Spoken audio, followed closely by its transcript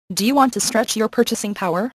Do you want to stretch your purchasing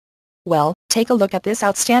power? Well, take a look at this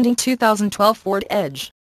outstanding 2012 Ford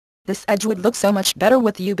Edge. This Edge would look so much better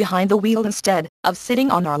with you behind the wheel instead of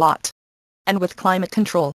sitting on our lot. And with climate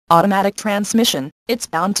control, automatic transmission, it's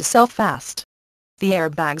bound to sell fast. The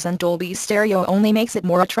airbags and Dolby stereo only makes it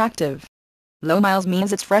more attractive. Low miles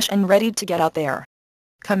means it's fresh and ready to get out there.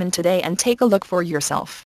 Come in today and take a look for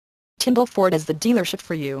yourself. Tindol Ford is the dealership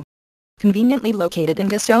for you. Conveniently located in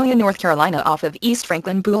Gastonia, North Carolina off of East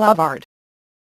Franklin Boulevard.